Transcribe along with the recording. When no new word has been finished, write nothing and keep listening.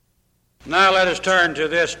Now let us turn to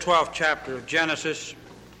this 12th chapter of Genesis.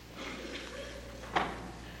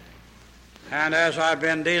 And as I've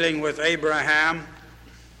been dealing with Abraham,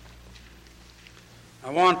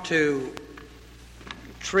 I want to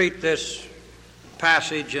treat this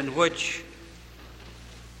passage in which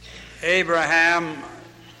Abraham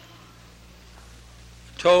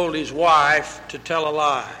told his wife to tell a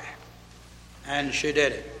lie, and she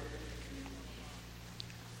did it.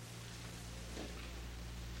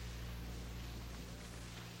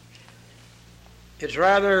 It's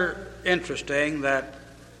rather interesting that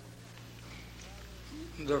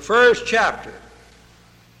the first chapter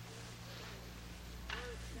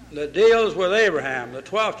that deals with Abraham, the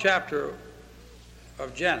 12th chapter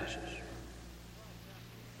of Genesis,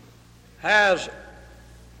 has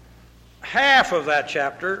half of that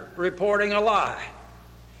chapter reporting a lie.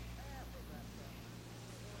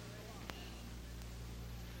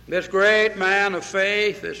 This great man of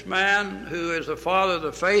faith, this man who is the father of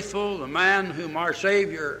the faithful, the man whom our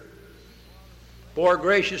Savior bore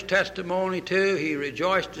gracious testimony to, he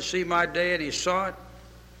rejoiced to see my day and he saw it.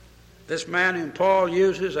 This man whom Paul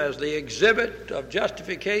uses as the exhibit of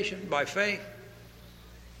justification by faith.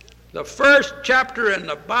 The first chapter in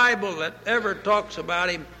the Bible that ever talks about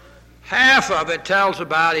him, half of it tells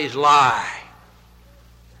about his lie.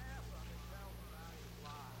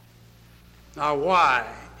 Now why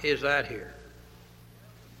is that here?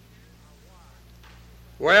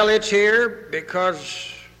 Well, it's here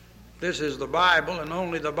because this is the Bible, and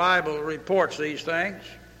only the Bible reports these things.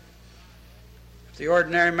 If the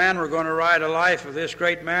ordinary man were going to write a life of this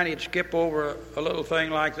great man, he'd skip over a little thing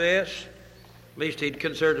like this. At least he'd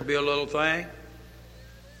consider it to be a little thing.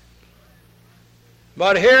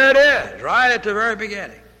 But here it is, right at the very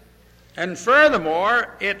beginning. And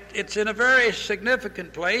furthermore, it's in a very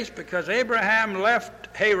significant place because Abraham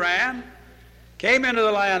left Haran, came into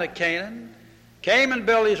the land of Canaan, came and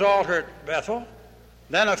built his altar at Bethel.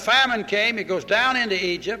 Then a famine came. He goes down into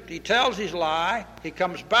Egypt. He tells his lie. He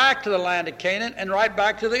comes back to the land of Canaan and right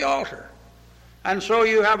back to the altar. And so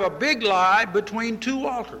you have a big lie between two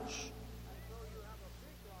altars.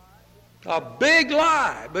 A big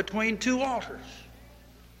lie between two altars.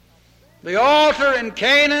 The altar in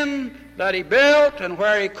Canaan that he built and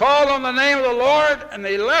where he called on the name of the Lord, and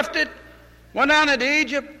they left it, went down into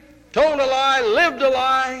Egypt, told a lie, lived a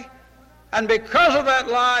lie, and because of that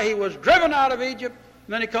lie he was driven out of Egypt,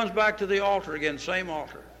 and then he comes back to the altar again, same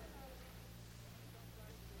altar.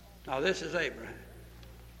 Now this is Abraham.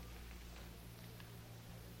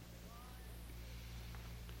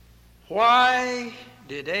 Why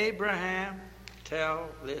did Abraham tell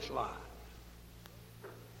this lie?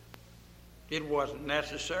 It wasn't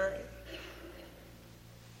necessary.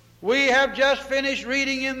 We have just finished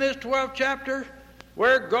reading in this 12th chapter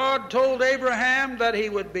where God told Abraham that he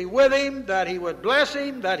would be with him, that he would bless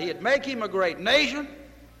him, that he'd make him a great nation.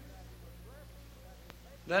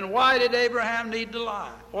 Then why did Abraham need to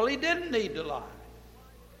lie? Well, he didn't need to lie.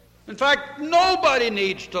 In fact, nobody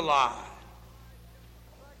needs to lie.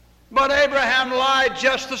 But Abraham lied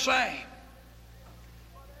just the same.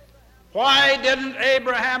 Why didn't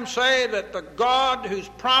Abraham say that the God who's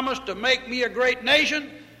promised to make me a great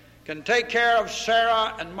nation can take care of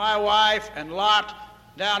Sarah and my wife and Lot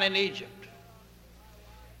down in Egypt?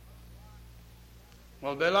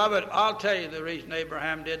 Well, beloved, I'll tell you the reason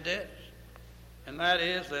Abraham did this, and that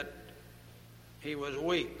is that he was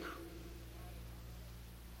weak,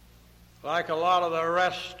 like a lot of the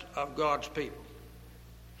rest of God's people.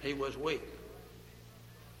 He was weak.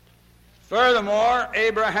 Furthermore,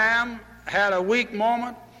 Abraham had a weak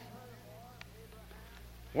moment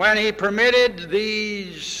when he permitted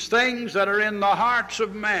these things that are in the hearts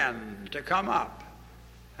of men to come up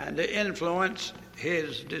and to influence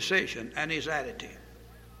his decision and his attitude.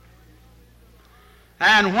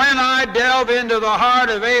 And when I delve into the heart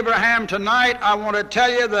of Abraham tonight, I want to tell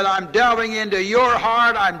you that I'm delving into your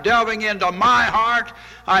heart, I'm delving into my heart,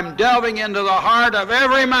 I'm delving into the heart of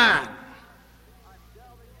every man.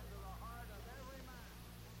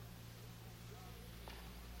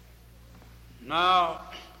 Now,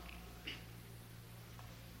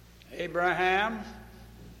 Abraham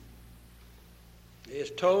is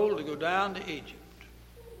told to go down to Egypt.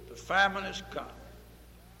 The famine has come.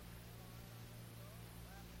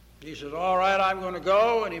 He says, all right, I'm going to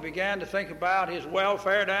go. And he began to think about his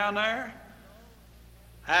welfare down there.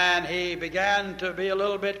 And he began to be a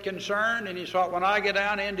little bit concerned. And he thought, when I get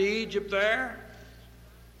down into Egypt there,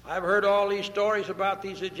 I've heard all these stories about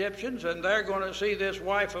these Egyptians, and they're going to see this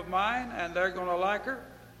wife of mine, and they're going to like her.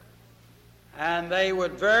 And they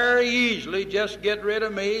would very easily just get rid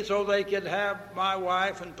of me so they could have my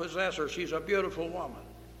wife and possess her. She's a beautiful woman.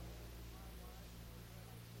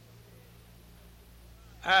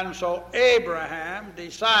 And so Abraham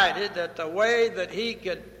decided that the way that he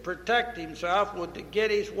could protect himself was to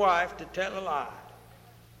get his wife to tell a lie.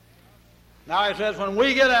 Now he says, when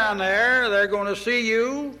we get down there, they're going to see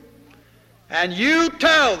you, and you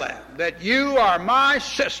tell them that you are my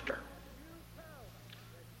sister.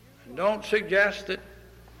 And don't suggest that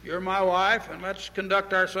you're my wife, and let's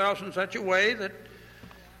conduct ourselves in such a way that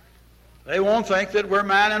they won't think that we're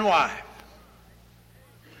man and wife.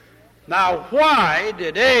 Now, why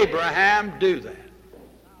did Abraham do that?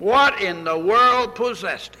 What in the world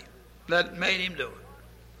possessed him that made him do it?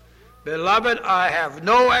 Beloved, I have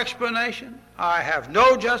no explanation. I have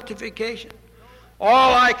no justification.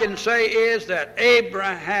 All I can say is that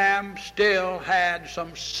Abraham still had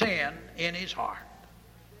some sin in his heart.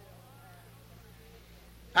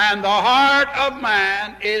 And the heart of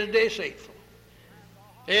man is deceitful.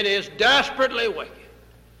 It is desperately wicked.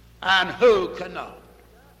 And who can know?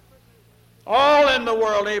 All in the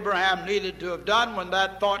world Abraham needed to have done when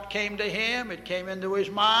that thought came to him, it came into his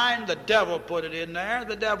mind, the devil put it in there.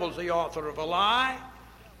 The devil's the author of a lie.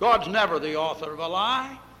 God's never the author of a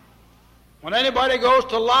lie. When anybody goes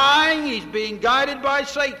to lying, he's being guided by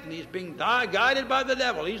Satan. He's being guided by the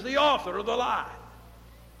devil. He's the author of the lie.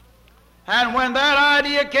 And when that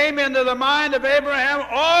idea came into the mind of Abraham,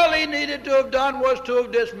 all he needed to have done was to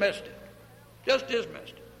have dismissed it. Just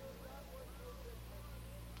dismissed it.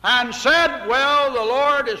 And said, well, the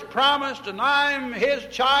Lord has promised, and I'm his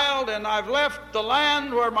child, and I've left the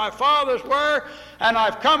land where my fathers were, and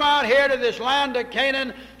I've come out here to this land of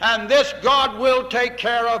Canaan, and this God will take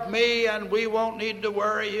care of me, and we won't need to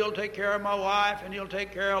worry. He'll take care of my wife, and he'll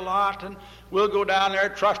take care of Lot, and we'll go down there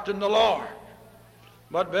trusting the Lord.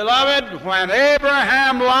 But, beloved, when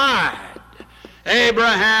Abraham lied,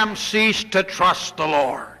 Abraham ceased to trust the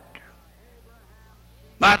Lord.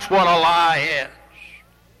 That's what a lie is.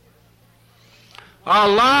 A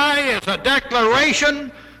lie is a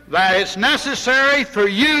declaration that it's necessary for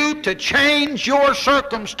you to change your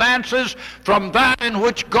circumstances from that in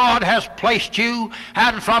which God has placed you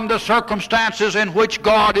and from the circumstances in which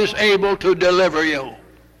God is able to deliver you.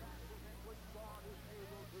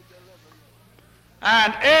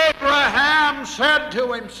 And Abraham said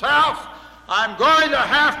to himself, I'm going to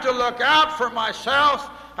have to look out for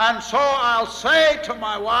myself, and so I'll say to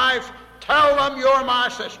my wife, tell them you're my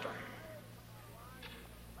sister.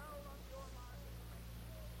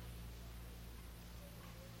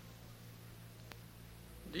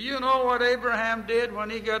 Do you know what Abraham did when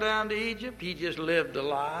he got down to Egypt? He just lived a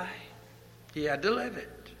lie. He had to live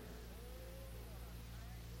it.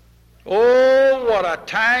 Oh, what a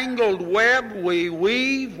tangled web we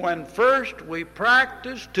weave when first we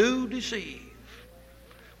practice to deceive.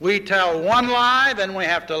 We tell one lie, then we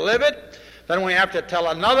have to live it. Then we have to tell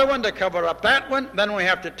another one to cover up that one. Then we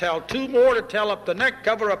have to tell two more to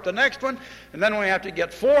cover up the next one. And then we have to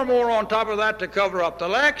get four more on top of that to cover up the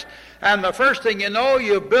next. And the first thing you know,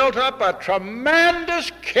 you've built up a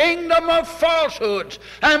tremendous kingdom of falsehoods.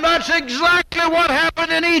 And that's exactly what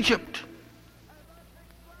happened in Egypt.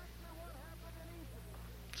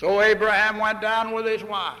 So Abraham went down with his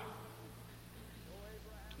wife.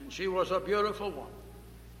 And she was a beautiful woman.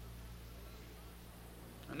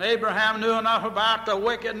 And Abraham knew enough about the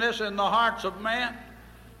wickedness in the hearts of men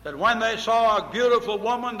that when they saw a beautiful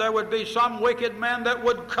woman, there would be some wicked men that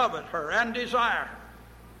would covet her and desire her.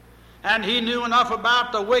 And he knew enough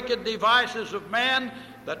about the wicked devices of men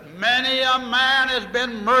that many a man has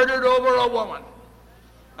been murdered over a woman.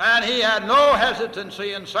 And he had no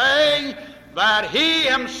hesitancy in saying that he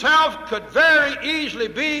himself could very easily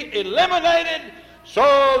be eliminated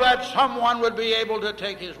so that someone would be able to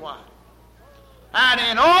take his wife. And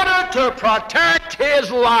in order to protect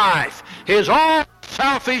his life, his own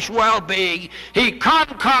selfish well-being, he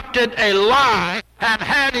concocted a lie and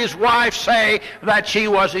had his wife say that she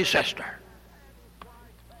was his sister.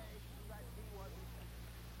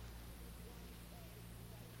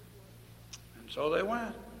 And so they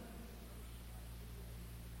went.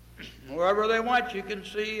 Wherever they went, you can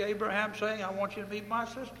see Abraham saying, I want you to meet my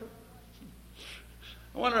sister.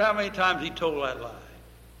 I wonder how many times he told that lie.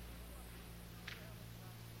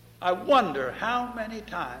 I wonder how many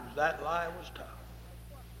times that lie was told.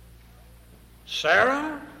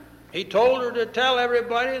 Sarah, he told her to tell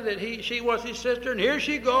everybody that she was his sister, and here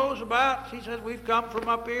she goes about. She says, we've come from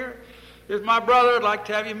up here. Here's my brother. I'd like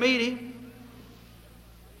to have you meet him.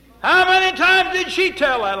 How many times did she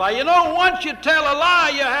tell that lie? You know, once you tell a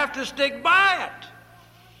lie, you have to stick by it.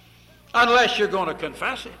 Unless you're going to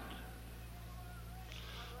confess it.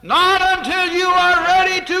 Not until you are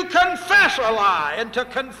ready to confess a lie and to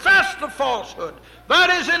confess the falsehood that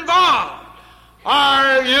is involved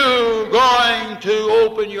Are you going to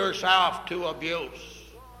open yourself to abuse?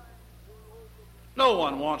 No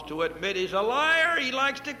one wants to admit he's a liar. He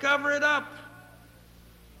likes to cover it up.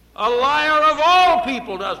 A liar of all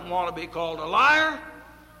people doesn't want to be called a liar.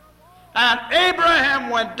 And Abraham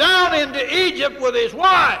went down into Egypt with his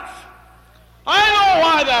wife. I know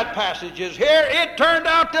why that passage is here. It turned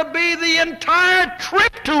out to be the entire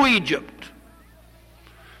trip to Egypt.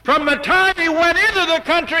 From the time he went into the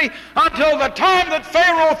country until the time that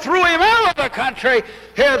Pharaoh threw him out of the country,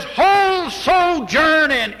 his whole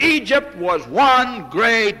sojourn in Egypt was one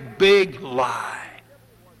great big lie.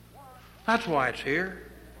 That's why it's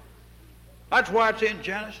here. That's why it's in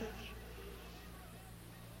Genesis.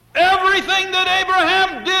 Everything that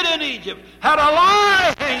Abraham did in Egypt had a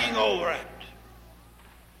lie hanging over it.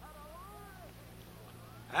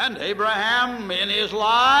 And Abraham, in his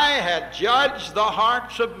lie, had judged the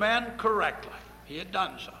hearts of men correctly. He had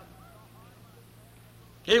done so.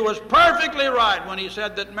 He was perfectly right when he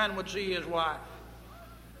said that men would see his wife.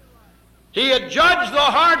 He had judged the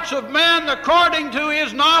hearts of men according to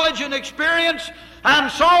his knowledge and experience. And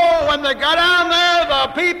so when they got down there,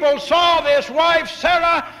 the people saw this wife,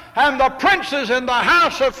 Sarah, and the princes in the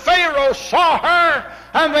house of Pharaoh saw her,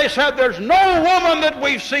 and they said, there's no woman that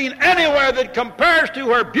we've seen anywhere that compares to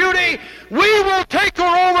her beauty. We will take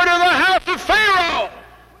her over to the house of Pharaoh.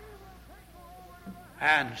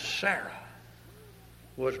 And Sarah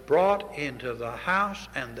was brought into the house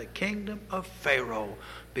and the kingdom of Pharaoh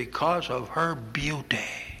because of her beauty.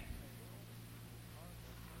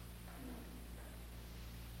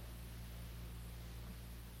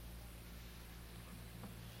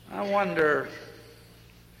 I wonder,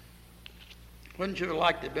 wouldn't you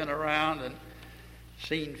like to have been around and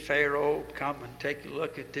seen Pharaoh come and take a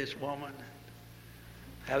look at this woman?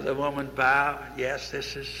 Have the woman bow? Yes,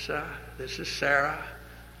 this is Sarah.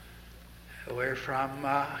 We're from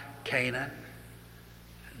Canaan.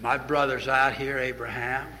 My brother's out here,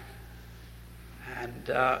 Abraham.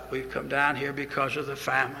 And we've come down here because of the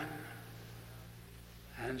famine.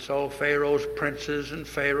 And so Pharaoh's princes and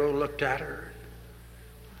Pharaoh looked at her.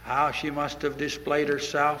 How she must have displayed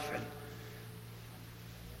herself. And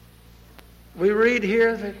we read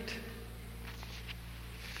here that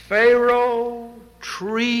Pharaoh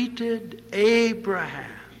treated Abraham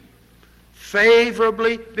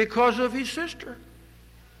favorably because of his sister.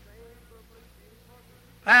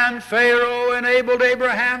 And Pharaoh enabled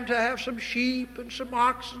Abraham to have some sheep and some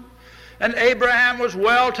oxen. And Abraham was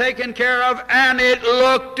well taken care of, and it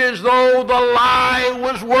looked as though the lie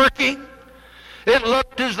was working. It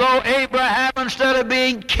looked as though Abraham, instead of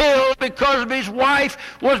being killed because of his wife,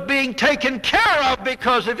 was being taken care of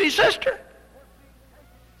because of his sister.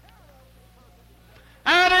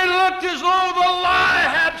 And it looked as though the lie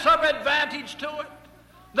had some advantage to it.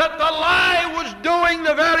 That the lie was doing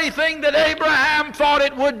the very thing that Abraham thought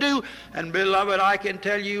it would do. And beloved, I can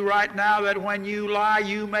tell you right now that when you lie,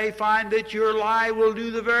 you may find that your lie will do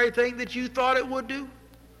the very thing that you thought it would do.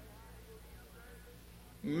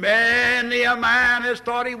 Many a man has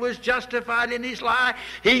thought he was justified in his lie.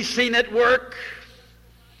 He's seen it work.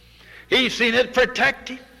 He's seen it protect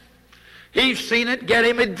him. He's seen it get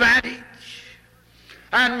him advantage.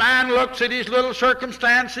 And man looks at his little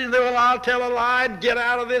circumstances and says, well, I'll tell a lie and get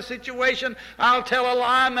out of this situation. I'll tell a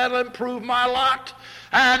lie and that'll improve my lot.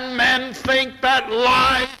 And men think that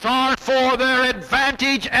lies are for their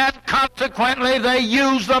advantage, and consequently they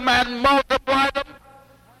use them and multiply them.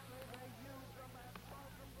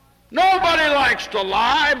 Nobody likes to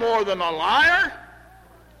lie more than a liar.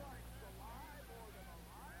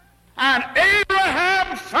 And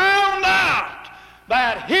Abraham found out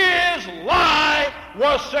that his lie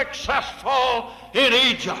was successful in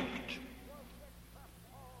Egypt.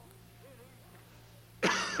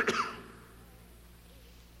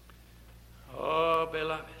 Oh,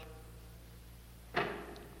 beloved,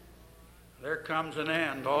 there comes an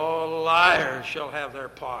end. All liars shall have their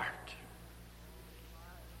part.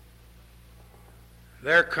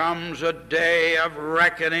 There comes a day of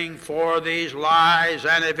reckoning for these lies,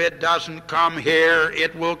 and if it doesn't come here,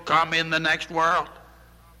 it will come in the next world.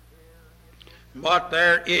 But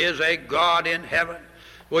there is a God in heaven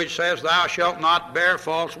which says, thou shalt not bear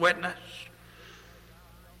false witness.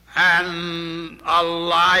 And a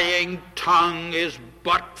lying tongue is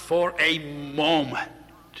but for a moment.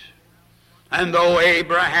 And though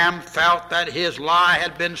Abraham felt that his lie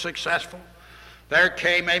had been successful, there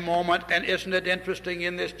came a moment, and isn't it interesting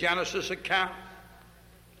in this Genesis account?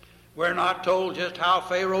 We're not told just how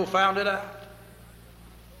Pharaoh found it out.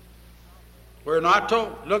 We're not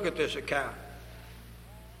told. Look at this account.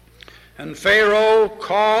 And Pharaoh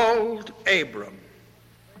called Abram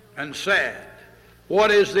and said, what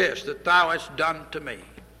is this that thou hast done to me?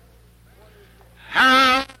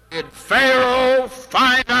 How did Pharaoh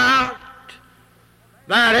find out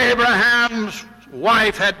that Abraham's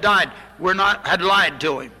wife had died? Had lied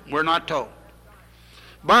to him. We're not told.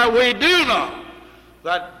 But we do know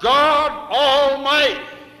that God Almighty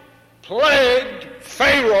plagued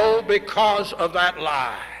Pharaoh because of that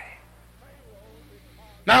lie.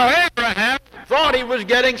 Now Abraham thought he was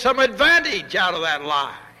getting some advantage out of that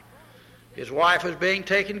lie. His wife was being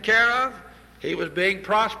taken care of. He was being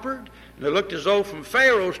prospered. And it looked as though from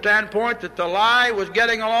Pharaoh's standpoint that the lie was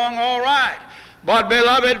getting along all right. But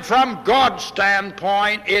beloved, from God's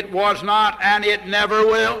standpoint, it was not, and it never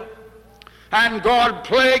will. And God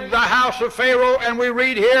plagued the house of Pharaoh, and we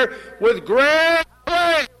read here, with great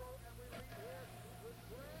plague.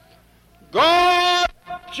 God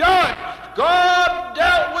judged, God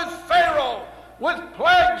dealt with Pharaoh with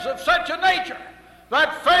plagues of such a nature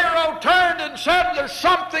that Pharaoh turned and said, there's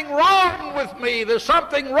something wrong with me. There's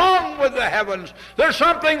something wrong with the heavens. There's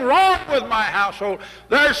something wrong with my household.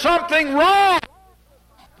 There's something wrong.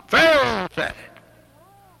 Pharaoh said it.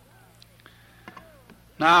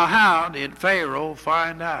 Now, how did Pharaoh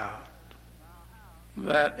find out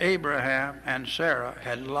that Abraham and Sarah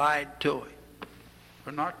had lied to him?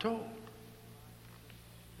 We're not told.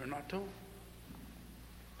 We're not told.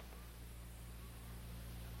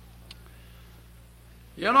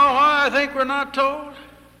 You know why I think we're not told?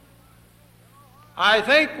 I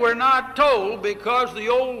think we're not told because the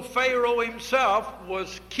old Pharaoh himself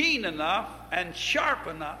was keen enough and sharp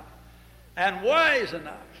enough and wise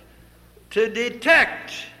enough to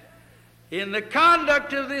detect in the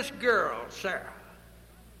conduct of this girl, Sarah,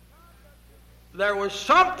 there was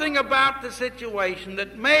something about the situation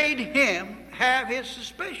that made him have his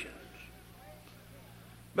suspicions.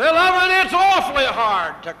 Beloved, it's awfully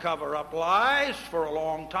hard to cover up lies for a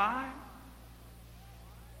long time.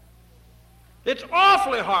 It's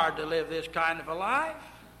awfully hard to live this kind of a life.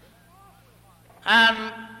 And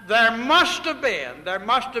there must have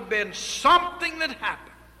been something that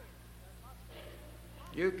happened.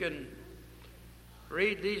 You can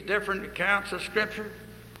read these different accounts of Scripture.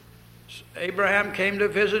 Abraham came to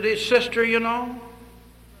visit his sister, you know.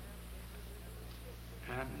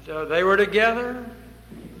 And they were together.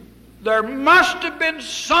 There must have been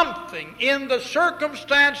something in the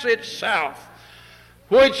circumstance itself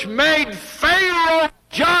which made Pharaoh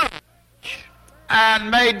judge and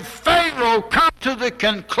made Pharaoh come to the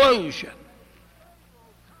conclusion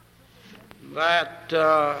that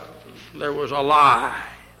there was a lie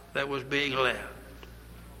that was being lived.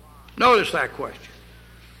 Notice that question.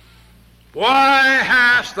 Why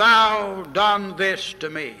hast thou done this to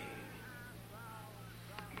me?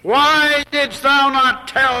 Why didst thou not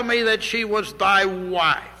tell me that she was thy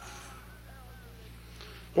wife?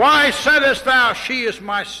 Why saidst thou, she is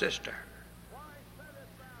my sister?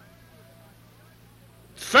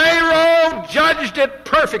 Pharaoh judged it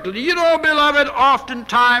perfectly. You know, beloved,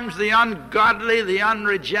 oftentimes the ungodly, the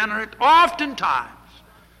unregenerate, oftentimes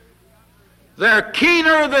they're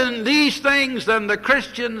keener than these things than the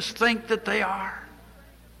Christians think that they are.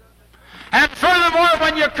 And furthermore,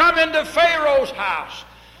 when you come into Pharaoh's house,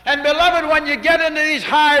 and beloved, when you get into these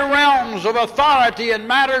high realms of authority and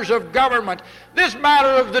matters of government, this matter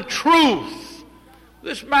of the truth,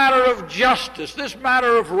 this matter of justice, this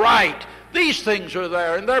matter of right, these things are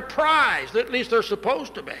there, and they're prized. At least they're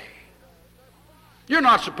supposed to be. You're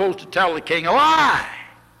not supposed to tell the king a lie.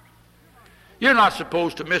 You're not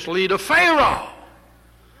supposed to mislead a Pharaoh.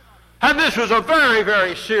 And this was a very,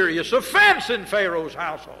 very serious offense in Pharaoh's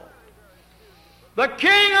household. The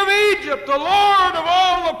king of Egypt, the Lord of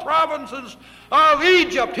all the provinces of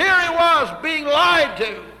Egypt, here he was being lied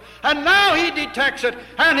to. And now he detects it,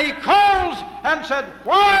 and he calls and said,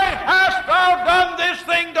 why hast thou done this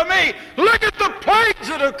thing to me? Look at the plagues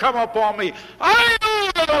that have come upon me. I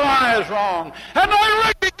know that the lie is wrong, and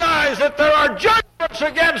I recognize that there are judgments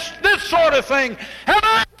against this sort of thing, and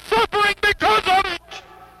I'm suffering because of it.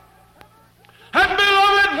 And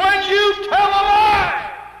beloved, when you tell a lie,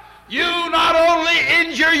 you not only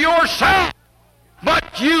injure yourself,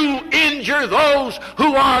 but you injure those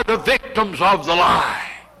who are the victims of the lie.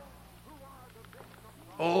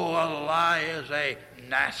 Oh, a lie is a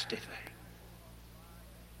nasty thing.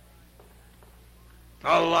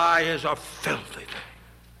 A lie is a filthy thing.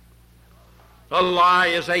 A lie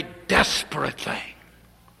is a desperate thing.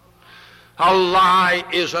 A lie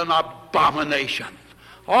is an abomination.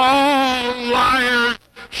 All liars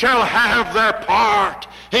shall have their part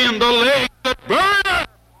in the lake that burneth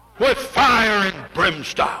with fire and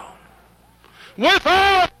brimstone. With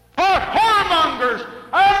all whoremongers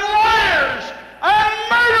and liars and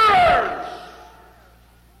murderers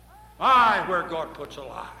God puts a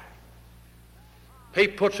lie. He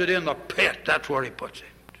puts it in the pit. That's where he puts it.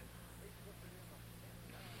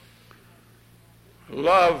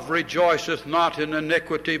 Love rejoiceth not in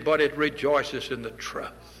iniquity, but it rejoiceth in the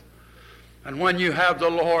truth. And when you have the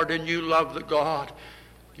Lord and you love the God,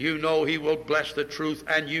 you know he will bless the truth,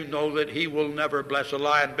 and you know that he will never bless a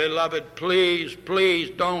lie. And beloved, please, please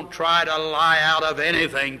don't try to lie out of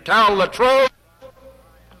anything. Tell the truth.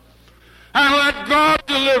 And let God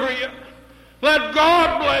deliver you. Let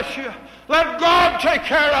God bless you. Let God take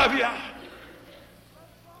care of you.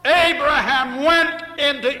 Abraham went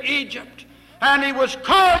into Egypt, and he was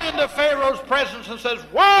called into Pharaoh's presence and says,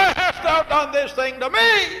 "Why hast thou done this thing to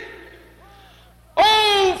me?"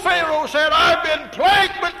 Oh, Pharaoh said, "I've been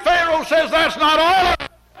plagued," but Pharaoh says that's not all of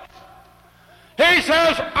it. He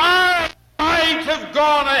says, "I might have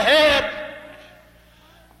gone ahead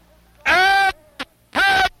and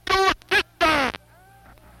had your sister,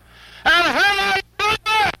 and had I done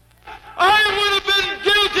that, I would have been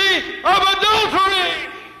guilty of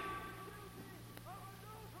adultery."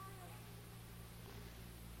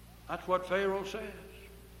 That's what Pharaoh says.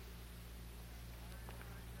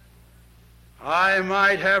 I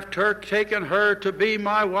might have taken her to be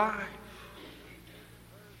my wife.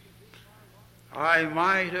 I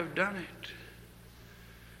might have done it.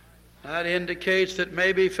 That indicates that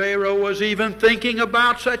maybe Pharaoh was even thinking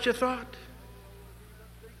about such a thought.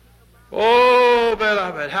 Oh,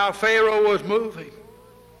 beloved, how Pharaoh was moving.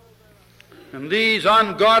 And these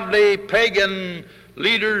ungodly pagan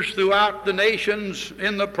leaders throughout the nations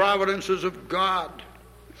in the providences of God.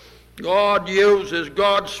 God uses,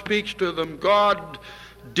 God speaks to them, God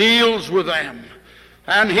deals with them.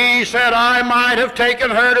 And he said, "I might have taken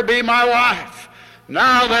her to be my wife.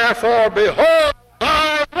 Now therefore, behold,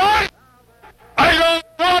 thy wife, I don't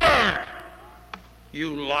want her."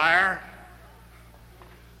 You liar.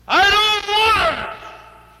 I don't want her.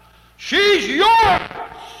 She's yours.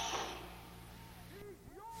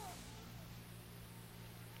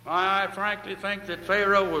 I frankly think that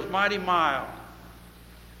Pharaoh was mighty mild.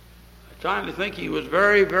 I trying to think he was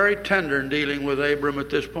very, very tender in dealing with Abram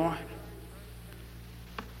at this point.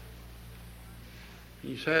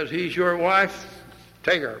 He says, "He's your wife.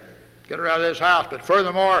 Take her. Get her out of this house. But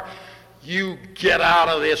furthermore, you get out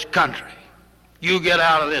of this country. You get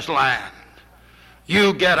out of this land.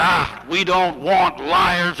 You get out. We don't want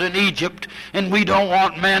liars in Egypt, and we don't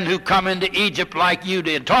want men who come into Egypt like you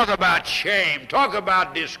did." Talk about shame. Talk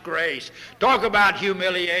about disgrace. Talk about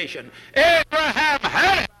humiliation. Abraham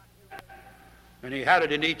had it. And he had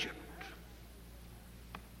it in Egypt.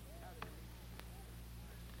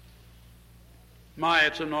 My,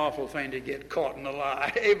 it's an awful thing to get caught in a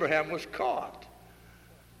lie. Abraham was caught.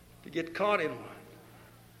 To get caught in one.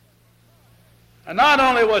 And not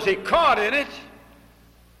only was he caught in it,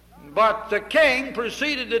 but the king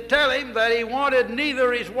proceeded to tell him that he wanted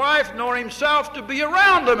neither his wife nor himself to be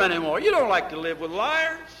around him anymore. You don't like to live with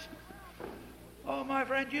liars. Oh, my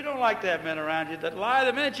friend, you don't like to have men around you that lie.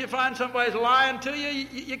 The minute you find somebody's lying to you,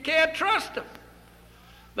 you can't trust them.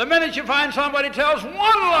 The minute you find somebody tells one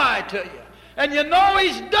lie to you, and you know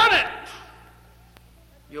he's done it,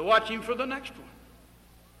 you watch him for the next one.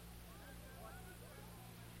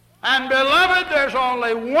 And beloved, there's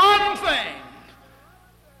only one thing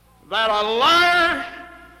that a liar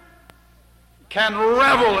can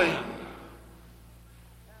revel in.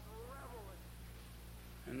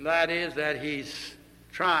 And that is that he's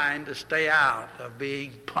trying to stay out of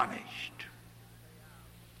being punished.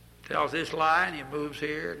 Tells this lie and he moves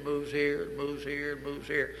here and moves here and moves here and moves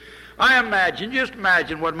here. Just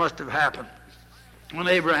imagine what must have happened when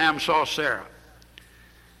Abraham saw Sarah.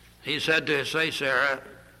 He said to her, "Say, Sarah,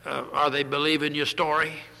 are they believing your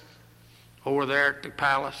story over there at the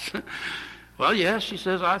palace?" "Well, yes," she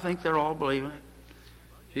says, "I think they're all believing it."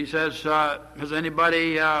 He says, "Has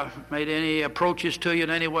anybody made any approaches to you in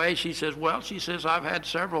any way?" She says, "Well," she says, "I've had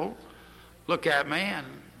several look at me and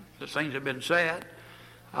the things have been said.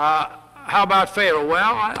 How about Pharaoh?"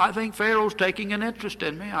 "Well, I think Pharaoh's taking an interest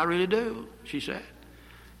in me. I really do," she said.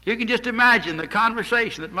 You can just imagine the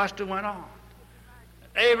conversation that must have went on.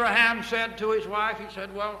 Abraham said to his wife, he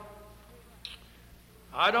said, "Well,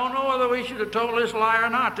 I don't know whether we should have told this lie or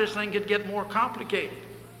not. This thing could get more complicated.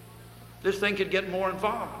 This thing could get more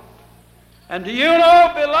involved." And do you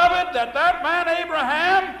know, beloved, that man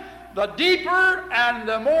Abraham, the deeper and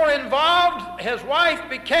the more involved his wife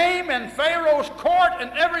became in Pharaoh's court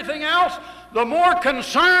and everything else, the more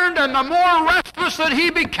concerned and the more restless that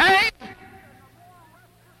he became.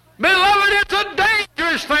 Beloved, it's a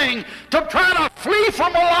dangerous thing to try to flee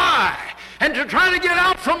from a lie and to try to get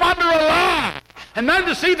out from under a lie. And then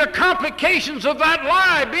to see the complications of that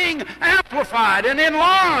lie being amplified and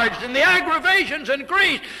enlarged and the aggravations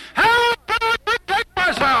increased. How can I protect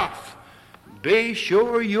myself? Be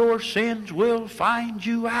sure your sins will find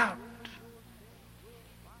you out.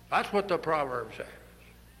 That's what the proverb says.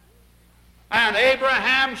 And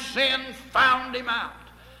Abraham's sin found him out.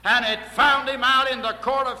 And it found him out in the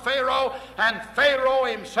court of Pharaoh. And Pharaoh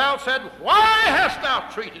himself said, why hast thou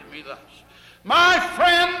treated me thus? My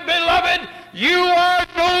friend, beloved, you are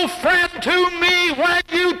no friend to me when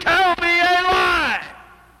you tell me a lie.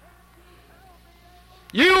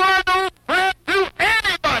 You are no friend to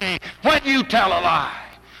anybody when you tell a lie.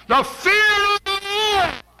 The fear of the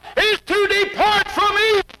Lord is to depart from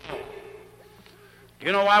evil.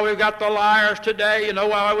 You know why we've got the liars today? You know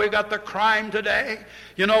why we've got the crime today?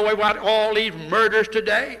 You know why we've got all these murders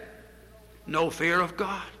today? No fear of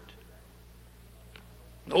God.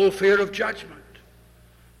 No fear of judgment.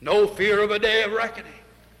 No fear of a day of reckoning.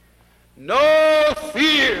 No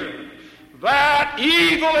fear that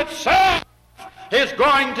evil itself is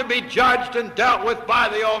going to be judged and dealt with by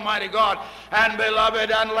the Almighty God. And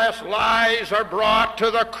beloved, unless lies are brought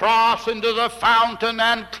to the cross and to the fountain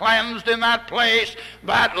and cleansed in that place,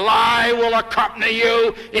 that lie will accompany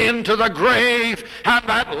you into the grave, and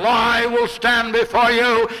that lie will stand before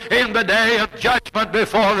you in the day of judgment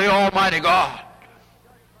before the Almighty God.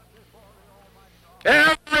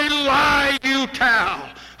 Every lie you tell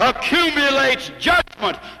accumulates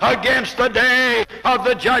judgment against the day of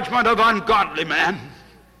the judgment of ungodly men.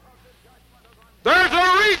 There's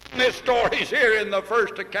a reason this story's here in the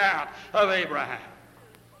first account of Abraham.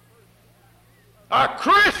 A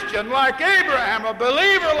Christian like Abraham, a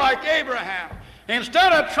believer like Abraham,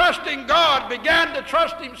 instead of trusting God, began to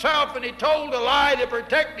trust himself, and he told a lie to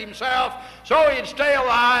protect himself so he'd stay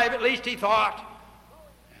alive, at least he thought.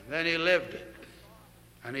 And then he lived it,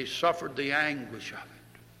 and he suffered the anguish of it.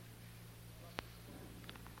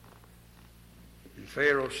 And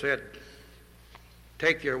Pharaoh said,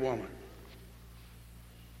 take your woman.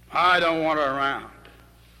 I don't want her around.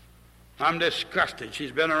 I'm disgusted.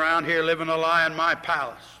 She's been around here living a lie in my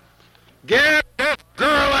palace. Get this girl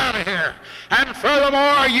out of here. And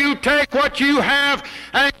furthermore, you take what you have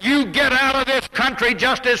and you get out of this country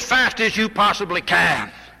just as fast as you possibly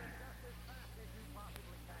can.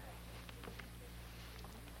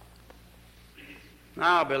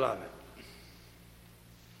 Now, beloved,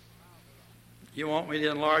 you want me to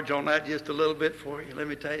enlarge on that just a little bit for you? Let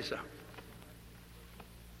me tell you something.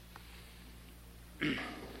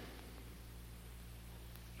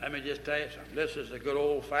 Let me just tell you something. This is a good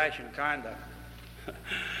old-fashioned kind of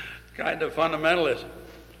fundamentalism.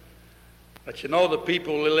 But you know, the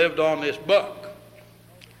people who lived on this book,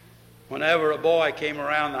 whenever a boy came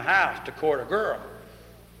around the house to court a girl,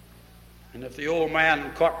 and if the old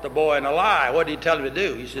man caught the boy in a lie, what did he tell him to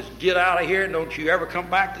do? He says, get out of here and don't you ever come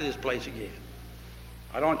back to this place again.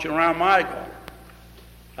 I don't want you around my daughter.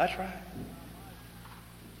 That's right.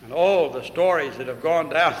 And all the stories that have gone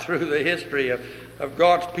down through the history of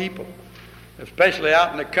God's people, especially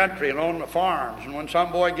out in the country and on the farms, and when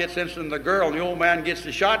some boy gets interested in the girl and the old man gets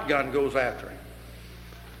the shotgun and goes after him.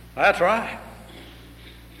 That's right.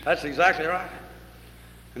 That's exactly right.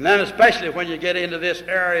 And then especially when you get into this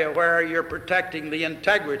area where you're protecting the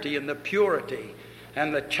integrity and the purity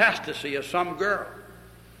and the chastity of some girl.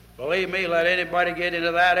 Believe me, let anybody get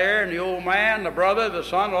into that area, and the old man, the brother, the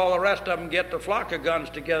son, all the rest of them get the flock of guns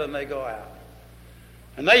together and they go out.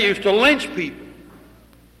 And they used to lynch people.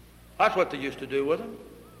 That's what they used to do with them.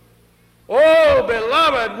 Oh,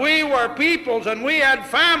 beloved, we were peoples, and we had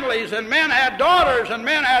families, and men had daughters, and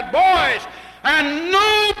men had boys, and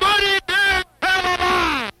nobody dared tell a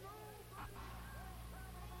lie.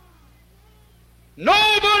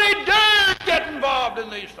 Nobody dared get involved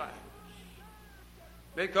in these things.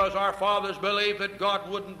 Because our fathers believed that God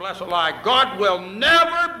wouldn't bless a lie. God will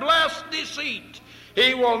never bless deceit.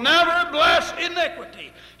 He will never bless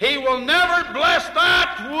iniquity. He will never bless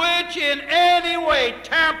that which in any way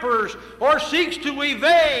tampers or seeks to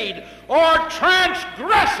evade or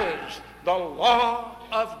transgresses the law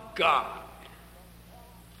of God.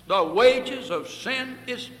 The wages of sin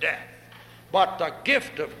is death, but the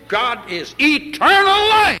gift of God is eternal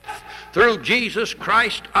life through Jesus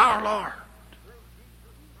Christ our Lord.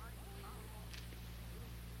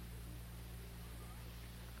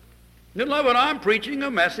 You know what? I'm preaching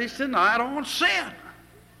a message tonight on sin.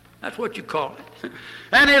 That's what you call it.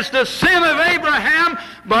 And it's the sin of Abraham,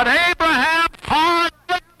 but Abraham's heart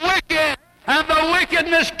was wicked, and the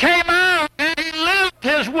wickedness came out, and he lived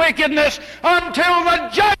his wickedness until the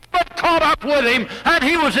judgment caught up with him, and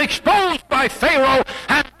he was exposed by Pharaoh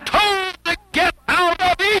and told to get out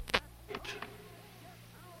of Egypt.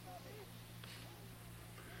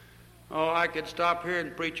 Oh, I could stop here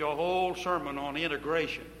and preach a whole sermon on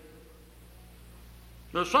integration.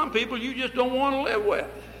 There's some people you just don't want to live with.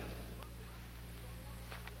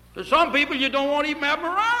 There's some people you don't want to even have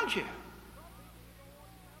around you.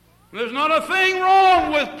 There's not a thing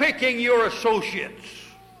wrong with picking your associates.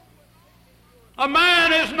 A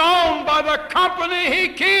man is known by the company he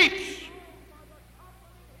keeps.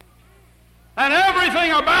 And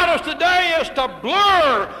everything about us today is to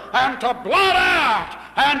blur and to blot out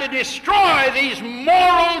and to destroy these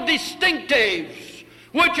moral distinctives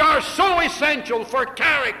which are so essential for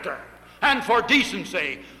character and for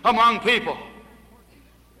decency among people.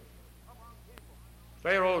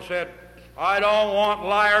 Pharaoh said, I don't want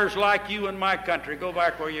liars like you in my country. Go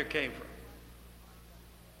back where you came from.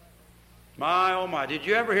 My, oh my, did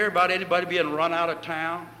you ever hear about anybody being run out of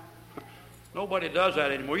town? Nobody does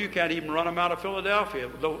that anymore. You can't even run them out of Philadelphia.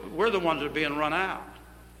 We're the ones that are being run out.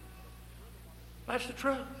 That's the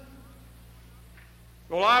truth.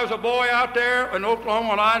 Well, I was a boy out there in Oklahoma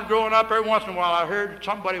when I was growing up. Every once in a while I heard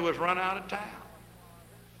somebody was run out of town.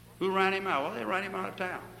 Who ran him out? Well, they ran him out of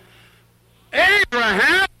town.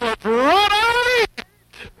 Abraham was run out of Egypt.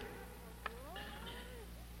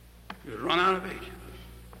 He was run out of Egypt.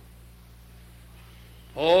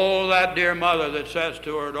 Oh, that dear mother that says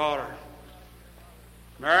to her daughter,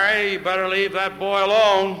 Mary, you better leave that boy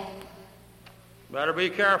alone. Better be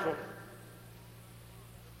careful.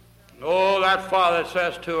 Oh, that father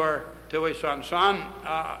says to his son,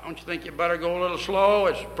 don't you think you better go a little slow?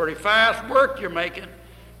 It's pretty fast work you're making.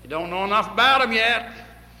 You don't know enough about him yet.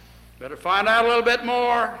 Better find out a little bit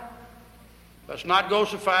more. Let's not go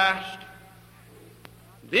so fast.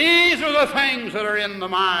 These are the things that are in the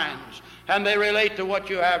minds, and they relate to what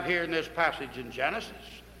you have here in this passage in Genesis,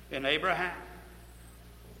 in Abraham.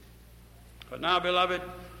 But now, beloved,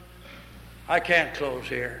 I can't close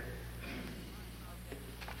here.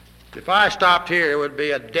 If I stopped here, it would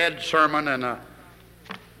be a dead sermon and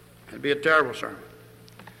it'd be a terrible sermon.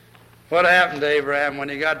 What happened to Abraham when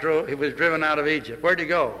he was driven out of Egypt? Where'd he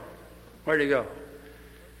go? Where'd he go?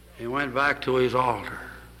 He went back to his altar.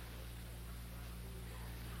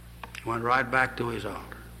 He went right back to his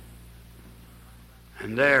altar.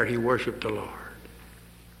 And there he worshiped the Lord.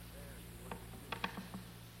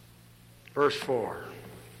 Verse 4.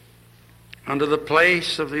 Unto the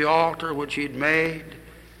place of the altar which he'd made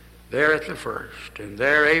there at the first, and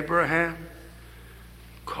there Abraham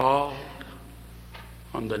called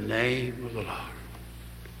on the name of the Lord.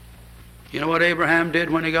 You know what Abraham did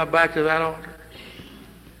when he got back to that altar?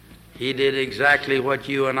 He did exactly what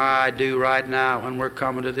you and I do right now when we're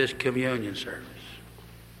coming to this communion service.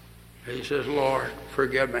 He says, Lord,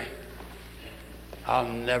 forgive me. I'll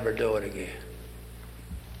never do it again.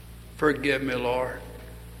 Forgive me, Lord.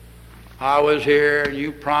 I was here and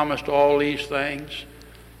you promised all these things,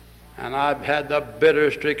 and I've had the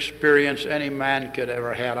bitterest experience any man could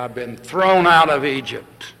ever have. I've been thrown out of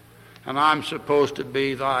Egypt, and I'm supposed to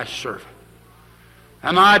be thy servant.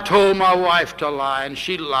 And I told my wife to lie, and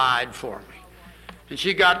she lied for me. And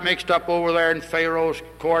she got mixed up over there in Pharaoh's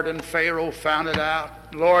court, and Pharaoh found it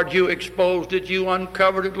out. Lord, you exposed it. You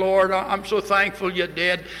uncovered it, Lord. I'm so thankful you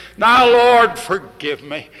did. Now, Lord, forgive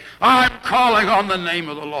me. I'm calling on the name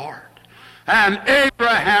of the Lord. And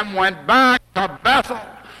Abraham went back to Bethel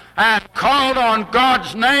and called on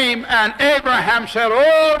God's name. And Abraham said,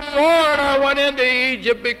 oh, Lord, I went into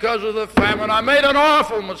Egypt because of the famine. I made an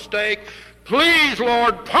awful mistake. Please,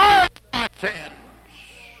 Lord, pardon my sins.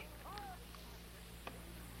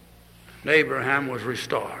 And Abraham was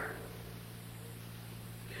restored.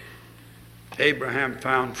 Abraham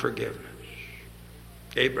found forgiveness.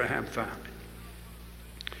 Abraham found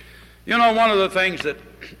it. You know, one of the things that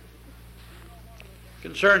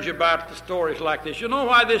concerns you about the stories like this, you know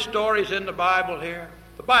why this story's in the Bible here?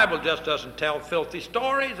 The Bible just doesn't tell filthy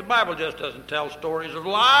stories. The Bible just doesn't tell stories of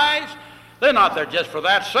lies. They're not there just for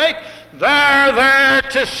that sake. They're there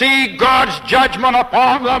to see God's judgment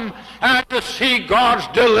upon them and to see God's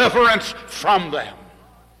deliverance from them.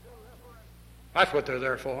 That's what they're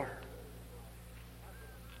there for.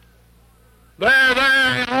 They're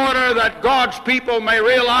there in order that God's people may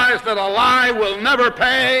realize that a lie will never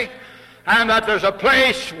pay, and that there's a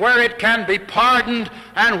place where it can be pardoned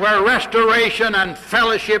and where restoration and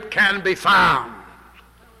fellowship can be found.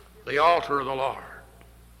 The altar of the Lord.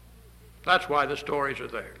 That's why the stories are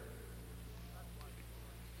there.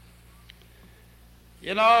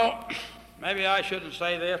 You know, maybe I shouldn't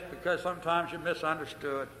say this because sometimes you're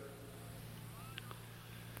misunderstood.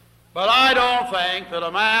 But I don't think that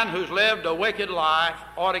a man who's lived a wicked life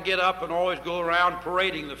ought to get up and always go around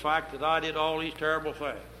parading the fact that I did all these terrible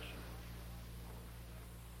things.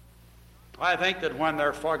 I think that when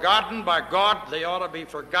they're forgotten by God, they ought to be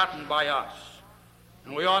forgotten by us.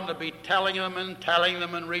 And we ought to be telling them and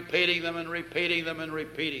repeating them and repeating them and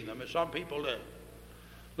repeating them, as some people do.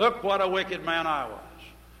 Look what a wicked man I was.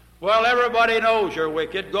 Well, everybody knows you're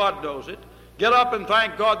wicked. God knows it. Get up and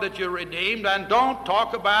thank God that you're redeemed, and don't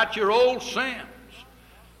talk about your old sins.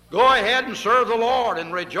 Go ahead and serve the Lord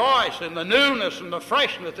and rejoice in the newness and the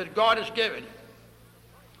freshness that God has given you.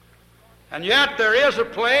 And yet there is a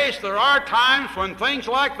place, there are times when things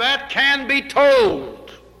like that can be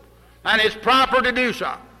told, and it's proper to do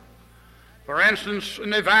so. For instance,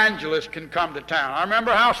 an evangelist can come to town. I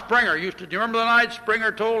remember how Springer used to, do you remember the night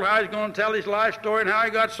Springer told how he's going to tell his life story and how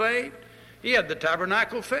he got saved? He had the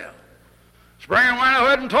tabernacle filled. Springer went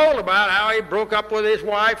ahead and told about how he broke up with his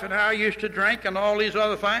wife and how he used to drink and all these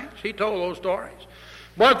other things. He told those stories.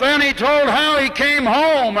 But then he told how he came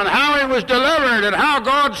home and how he was delivered and how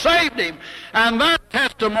God saved him. And that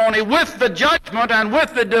testimony with the judgment and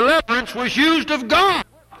with the deliverance was used of God.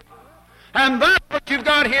 And that's what you've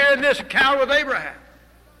got here in this account with Abraham.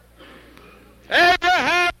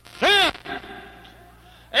 Abraham sinned.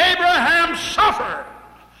 Abraham suffered.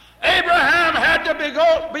 Abraham had to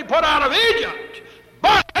be put out of Egypt.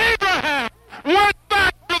 But Abraham went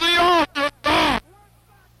back to the altar of God.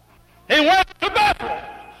 He went to Bethel.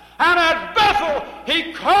 And at Bethel,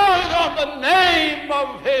 he called on the name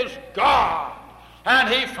of his God. And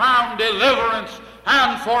he found deliverance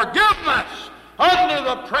and forgiveness under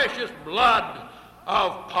the precious blood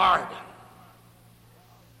of pardon.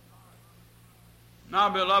 Now,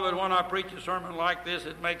 beloved, when I preach a sermon like this,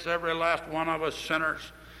 it makes every last one of us sinners,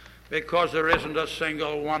 because there isn't a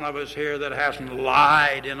single one of us here that hasn't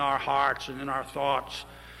lied in our hearts and in our thoughts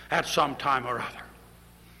at some time or other.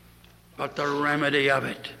 But the remedy of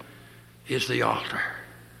it is the altar.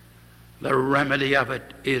 The remedy of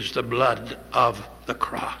it is the blood of the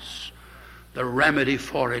cross. The remedy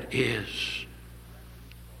for it is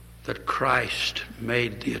that Christ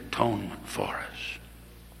made the atonement for us.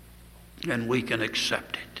 And we can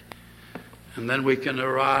accept it. And then we can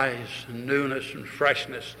arise in newness and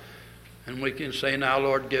freshness. And we can say, now,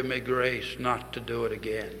 Lord, give me grace not to do it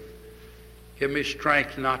again. Give me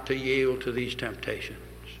strength not to yield to these temptations.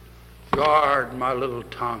 Guard my little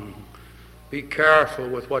tongue. Be careful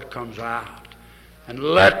with what comes out. And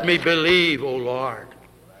let me believe, O Lord,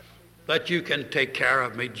 that you can take care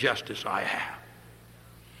of me just as I am.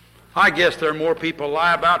 I guess there are more people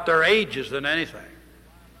lie about their ages than anything.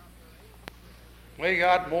 We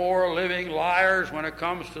got more living liars when it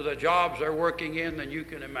comes to the jobs they're working in than you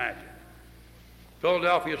can imagine.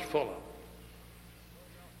 Philadelphia's full of them.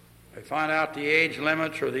 They find out the age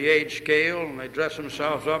limits or the age scale, and they dress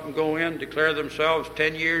themselves up and go in, declare themselves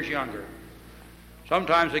 10 years younger.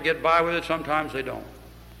 Sometimes they get by with it, sometimes they don't.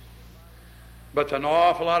 But an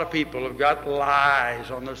awful lot of people have got lies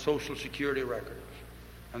on their Social Security records.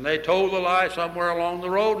 And they told the lie somewhere along the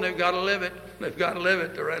road, and they've got to live it. They've got to live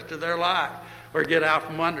it the rest of their life, or get out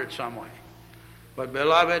from under it some way. But,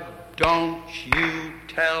 beloved, don't you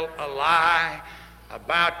tell a lie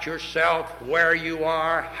about yourself, where you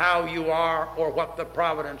are, how you are, or what the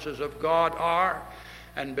providences of God are.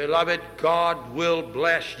 And, beloved, God will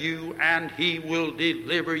bless you, and He will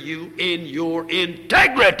deliver you in your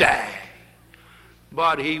integrity.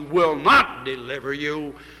 But He will not deliver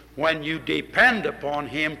you when you depend upon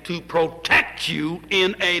Him to protect you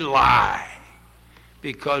in a lie,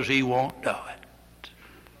 because He won't do it.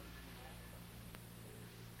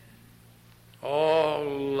 All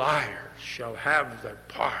liars shall have their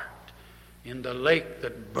part in the lake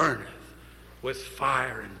that burneth with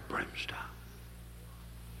fire and brimstone,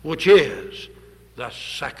 which is the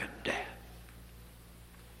second death.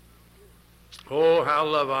 Oh, how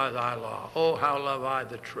love I thy law. Oh, how love I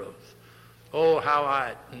the truth. Oh, how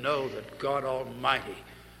I know that God Almighty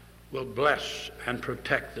will bless and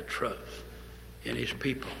protect the truth in His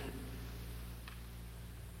people.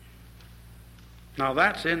 Now,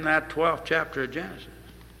 that's in that 12th chapter of Genesis.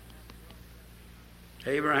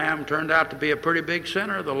 Abraham turned out to be a pretty big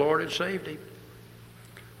sinner. The Lord had saved him.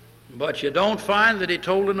 But you don't find that he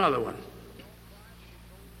told another one.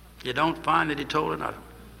 You don't find that he told another one.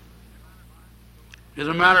 As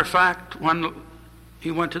a matter of fact, when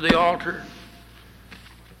he went to the altar,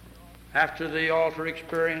 after the altar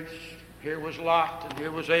experience, here was Lot and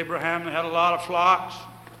here was Abraham. They had a lot of flocks.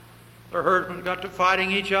 Their herdsmen got to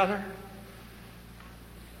fighting each other.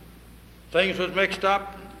 Things was mixed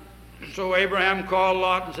up. So Abraham called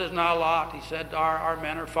Lot and says, now Lot, he said, our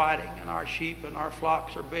men are fighting and our sheep and our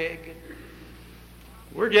flocks are big. And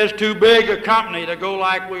we're just too big a company to go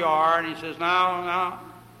like we are. And he says, now,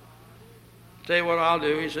 tell you what I'll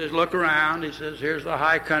do. He says, look around. He says, here's the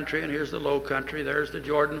high country and here's the low country. There's the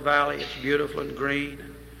Jordan Valley. It's beautiful and green.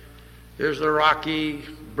 Here's the rocky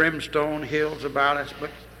brimstone hills about us. But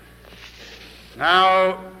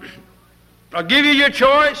now, I'll give you your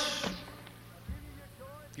choice.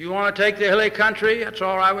 If you want to take the hilly country, that's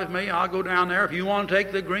all right with me. I'll go down there. If you want to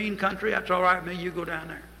take the green country, that's all right with me. You go down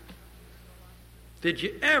there. Did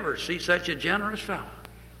you ever see such a generous fellow?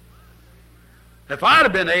 If I'd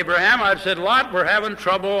have been Abraham, I'd said, Lot, we're having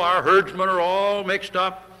trouble. Our herdsmen are all mixed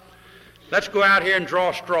up. Let's go out here and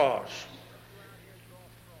draw straws.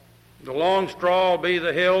 The long straw will be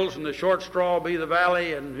the hills, and the short straw will be the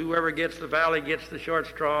valley, and whoever gets the valley gets the short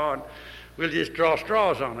straw, and we'll just draw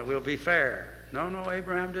straws on it. We'll be fair. No,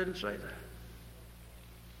 Abraham didn't say that.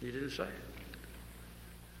 He didn't say it.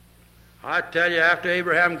 I tell you, after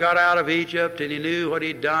Abraham got out of Egypt and he knew what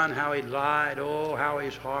he'd done, how he'd lied, oh, how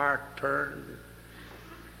his heart turned.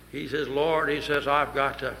 He says, Lord, he says, I've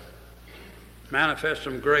got to manifest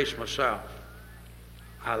some grace myself.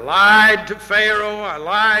 I lied to Pharaoh. I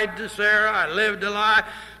lied to Sarah. I lived a lie.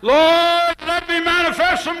 Lord, let me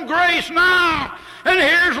manifest some grace now. And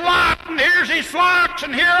here's Lot, and here's his flocks,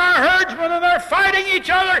 and here are herdsmen, and they're fighting each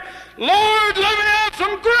other. Lord, let me have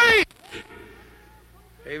some grace.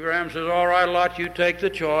 Abraham says, all right, Lot, you take the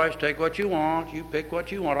choice. Take what you want. You pick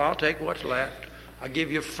what you want. I'll take what's left. I'll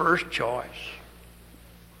give you first choice.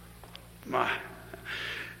 My.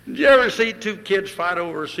 Did you ever see two kids fight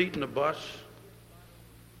over a seat in the bus?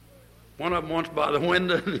 One of them wants by the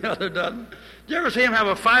window and the other doesn't. Did you ever see them have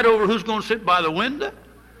a fight over who's going to sit by the window?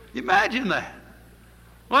 Imagine that.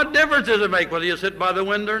 What difference does it make whether you sit by the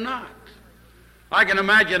window or not? I can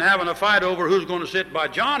imagine having a fight over who's going to sit by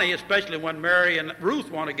Johnny, especially when Mary and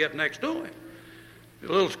Ruth want to get next to him. A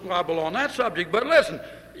little squabble on that subject. But listen,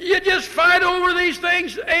 you just fight over these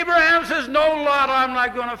things. Abraham says, no, Lot, I'm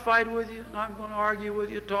not going to fight with you. I'm going to argue with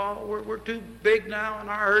you at all. We're too big now, and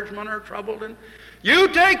our herdsmen are troubled. And you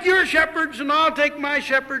take your shepherds, and I'll take my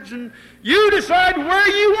shepherds, and you decide where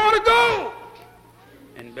you want to go.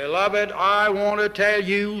 And beloved, I want to tell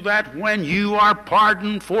you that when you are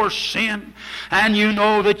pardoned for sin, and you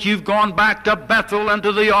know that you've gone back to Bethel and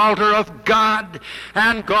to the altar of God,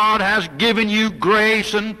 and God has given you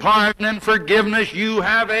grace and pardon and forgiveness, you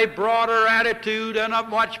have a broader attitude and a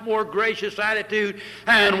much more gracious attitude.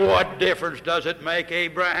 And what difference does it make?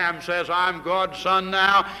 Abraham says, I'm God's son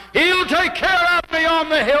now. He'll take care of me on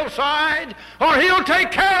the hillside, or he'll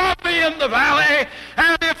take care of me in the valley.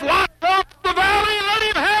 And if Lot wants the valley, let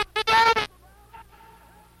him have the valley.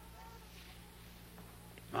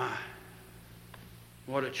 My,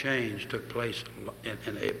 what a change took place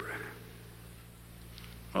in Abraham.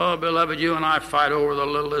 Oh, beloved, you and I fight over the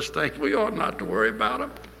littlest things. We ought not to worry about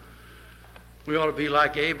them. We ought to be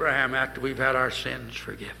like Abraham after we've had our sins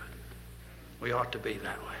forgiven. We ought to be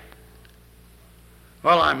that way.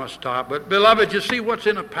 Well, I must stop. But, beloved, you see what's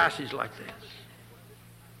in a passage like this.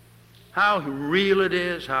 How real it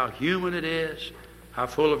is, how human it is, how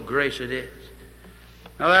full of grace it is.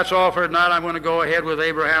 Now that's all for tonight. I'm going to go ahead with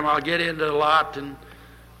Abraham. I'll get into Lot and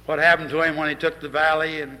what happened to him when he took the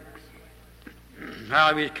valley and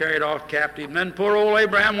how he was carried off captive. And then poor old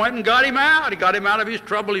Abraham went and got him out. He got him out of his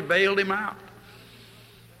trouble. He bailed him out.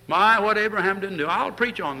 My, what Abraham didn't do. I'll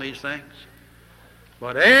preach on these things.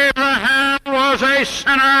 But Abraham was a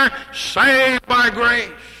sinner saved by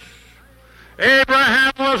grace.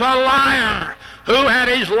 Abraham was a liar who had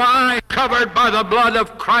his lie covered by the blood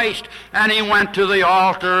of Christ, and he went to the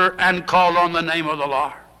altar and called on the name of the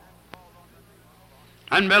Lord.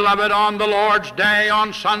 And beloved, on the Lord's Day,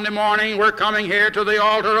 on Sunday morning, we're coming here to the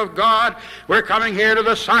altar of God. We're coming here to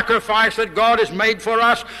the sacrifice that God has made for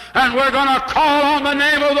us, and we're going to call on the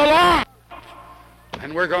name of the Lord.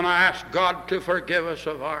 And we're going to ask God to forgive us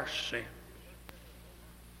of our sin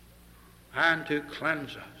and to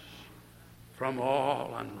cleanse us from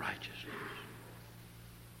all unrighteousness,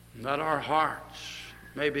 and that our hearts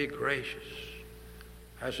may be gracious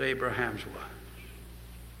as Abraham's was.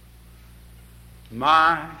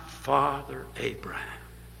 My father Abraham.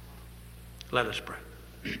 Let us pray.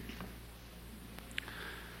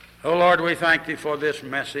 Oh Lord, we thank Thee for this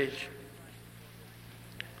message.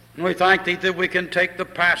 And we thank Thee that we can take the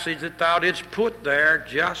passage that Thou didst put there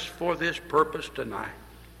just for this purpose tonight.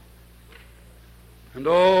 And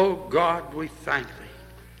oh God, we thank Thee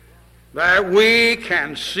that we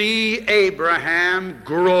can see Abraham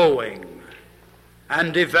growing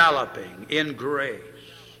and developing in grace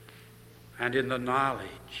and in the knowledge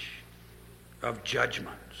of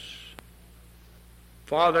judgments.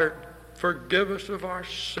 Father, forgive us of our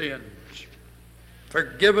sins.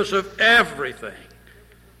 Forgive us of everything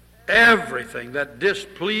that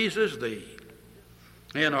displeases Thee.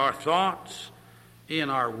 in our thoughts, in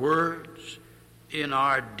our words, in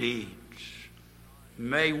our deeds.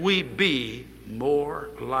 May we be more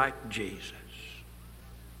like Jesus.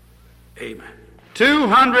 Amen.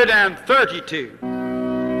 232.